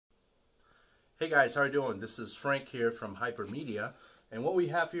Hey guys, how are you doing? This is Frank here from Hypermedia, and what we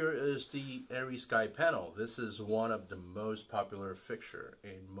have here is the ARRI Skypanel. This is one of the most popular fixture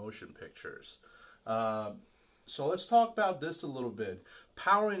in motion pictures. So let's talk about this a little bit.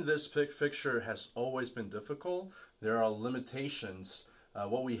 Powering this fixture has always been difficult. There are limitations.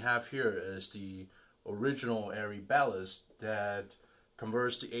 What we have here is the original ARRI ballast that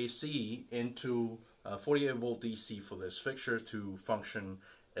converts the AC into 48 volt DC for this fixture to function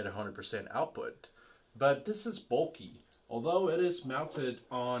at 100% output. But this is bulky. Although it is mounted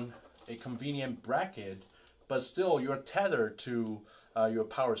on a convenient bracket, but still you're tethered to your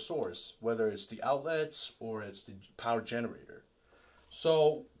power source, whether it's the outlets or it's the power generator.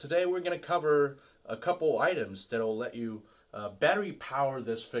 So today we're going to cover a couple items that will let you battery power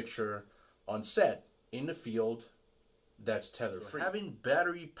this fixture on set in the field that's tether free. So having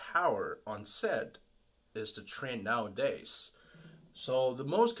battery power on set is the trend nowadays. So the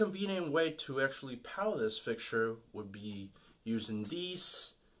most convenient way to actually power this fixture would be using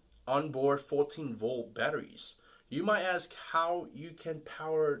these onboard 14 volt batteries. You might ask how you can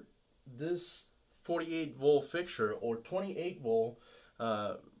power this 48 volt fixture or 28 volt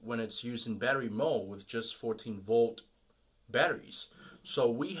when it's using battery mode with just 14 volt batteries. So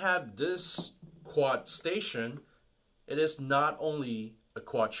we have this quad station. It is not only a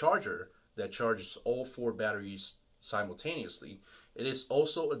quad charger that charges all 4 batteries simultaneously. It is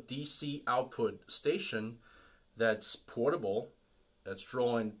also a DC output station that's portable, that's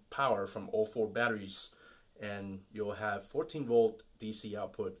drawing power from all 4 batteries, and you'll have 14 volt DC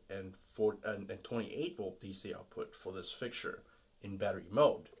output and 28 volt DC output for this fixture in battery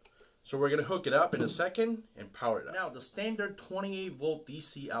mode. So we're going to hook it up in a second and power it up. Now the standard 28 volt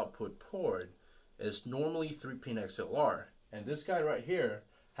DC output port is normally 3-pin XLR, and this guy right here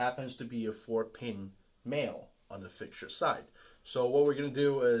happens to be a 4-pin male on the fixture side. So what we're going to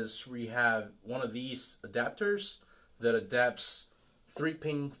do is we have one of these adapters that adapts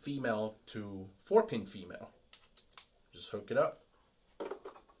 3-pin female to 4-pin female. Just hook it up,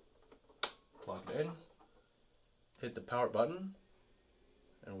 plug it in, hit the power button,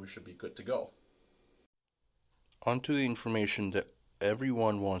 and we should be good to go. On to the information that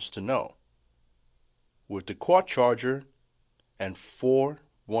everyone wants to know. With the quad charger and 4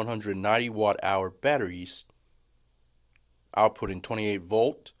 190 watt-hour batteries outputting 28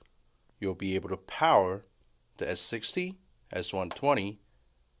 volt, you'll be able to power the S60, S120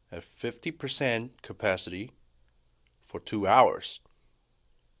 at 50% capacity for 2 hours,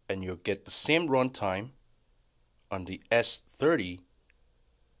 and you'll get the same runtime on the S30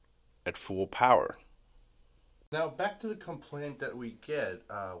 at full power. Now back to the complaint that we get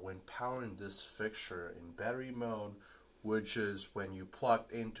when powering this fixture in battery mode, which is when you plug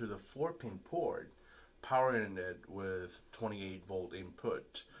into the 4-pin port, powering it with 28 volt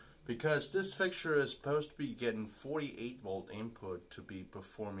input. Because this fixture is supposed to be getting 48 volt input to be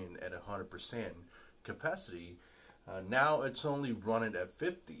performing at 100% capacity, now it's only running at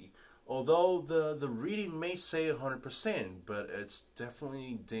 50. Although the reading may say 100%, but it's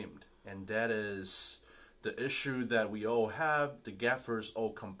definitely dimmed. And that is the issue that we all have, the gaffers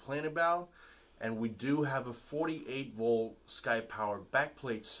all complain about. And we do have a 48 volt Skypower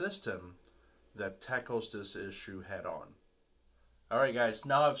backplate system that tackles this issue head on. Alright guys,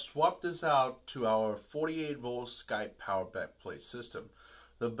 now I've swapped this out to our 48 volt Skypower backplate system.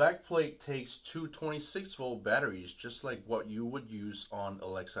 The backplate takes 2 26 volt batteries, just like what you would use on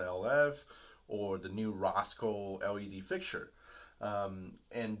Alexa LF or the new Roscoe LED fixture.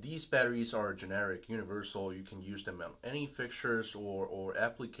 And these batteries are generic, universal. You can use them on any fixtures or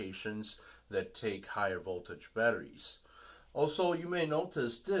applications that take higher voltage batteries. Also, you may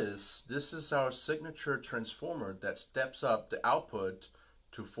notice this is our signature transformer that steps up the output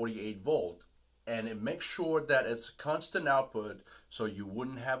to 48 volt, and it makes sure that it's constant output so you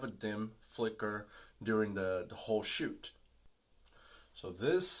wouldn't have a dim flicker during the whole shoot. So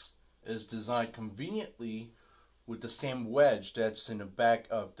this is designed conveniently with the same wedge that's in the back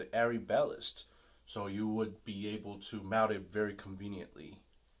of the ARRI ballast, so you would be able to mount it very conveniently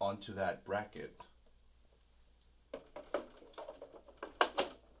onto that bracket.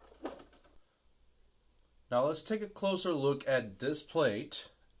 Now let's take a closer look at this plate.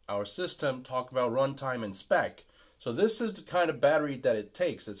 Our system talk about runtime and spec. So this is the kind of battery that it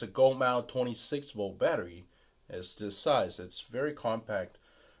takes. It's a gold mount 26 volt battery. It's this size. It's very compact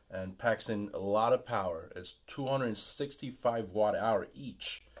and packs in a lot of power. It's 265 watt hour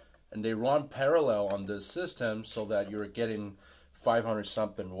each. And they run parallel on this system so that you're getting 500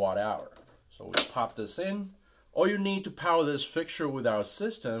 something watt hour. So we pop this in. All you need to power this fixture with our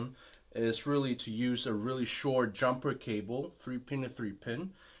system is really to use a really short jumper cable, 3-pin to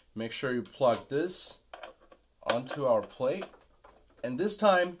 3-pin. make sure you plug this onto our plate. And this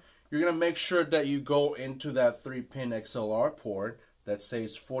time, you're going to make sure that you go into that 3-pin XLR port that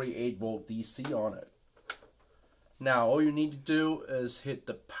says 48 volt DC on it. Now, all you need to do is hit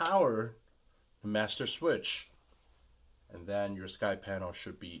the power master switch, and then your Skypanel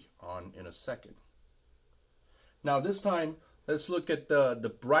should be on in a second. Now this time, let's look at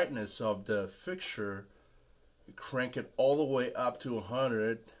the brightness of the fixture. You crank it all the way up to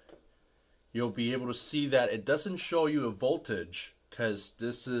 100. You'll be able to see that it doesn't show you a voltage because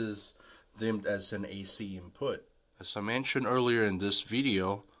this is dimmed as an AC input. As I mentioned earlier in this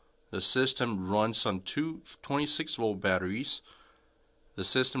video, the system runs on two 26 volt batteries. The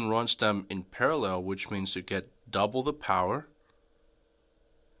system runs them in parallel, which means you get double the power.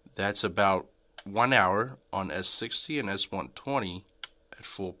 That's about 1 hour on S60 and S120 at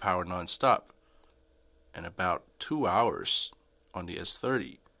full power non-stop, and about 2 hours on the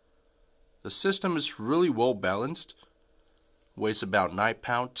S30. The system is really well balanced, weighs about 9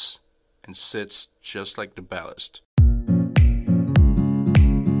 pounds, and sits just like the ballast.